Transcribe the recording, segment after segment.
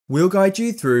We'll guide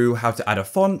you through how to add a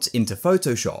font into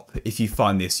Photoshop. If you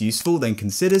find this useful, then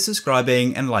consider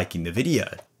subscribing and liking the video.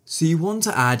 So you want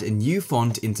to add a new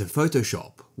font into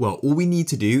Photoshop? Well, all we need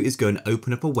to do is go and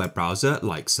open up a web browser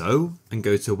like so, and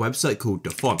go to a website called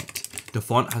DaFont.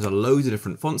 DaFont has a load of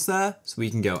different fonts there, so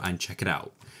we can go and check it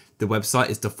out. The website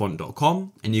is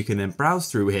dafont.com, and you can then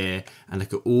browse through here and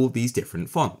look at all these different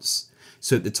fonts.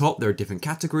 So at the top, there are different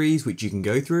categories which you can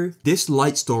go through. This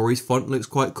Light Stories font looks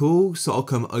quite cool, so I'll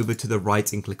come over to the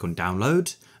right and click on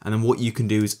download. And then what you can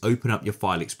do is open up your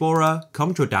file explorer,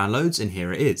 come to your downloads, and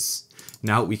here it is.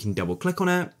 Now we can double click on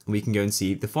it, and we can go and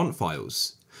see the font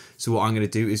files. So what I'm going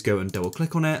to do is go and double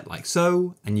click on it like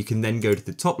so, and you can then go to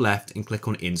the top left and click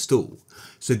on install.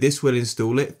 So this will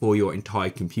install it for your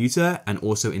entire computer and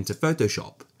also into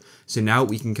Photoshop. So now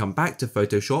we can come back to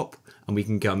Photoshop and we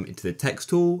can come into the text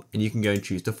tool and you can go and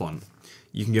choose the font.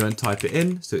 You can go and type it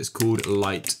in. So it's called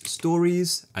Light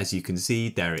Stories. As you can see,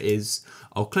 there it is.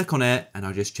 I'll click on it and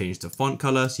I'll just change the font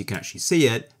color so you can actually see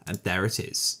it, and there it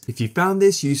is. If you found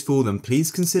this useful, then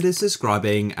please consider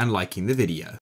subscribing and liking the video.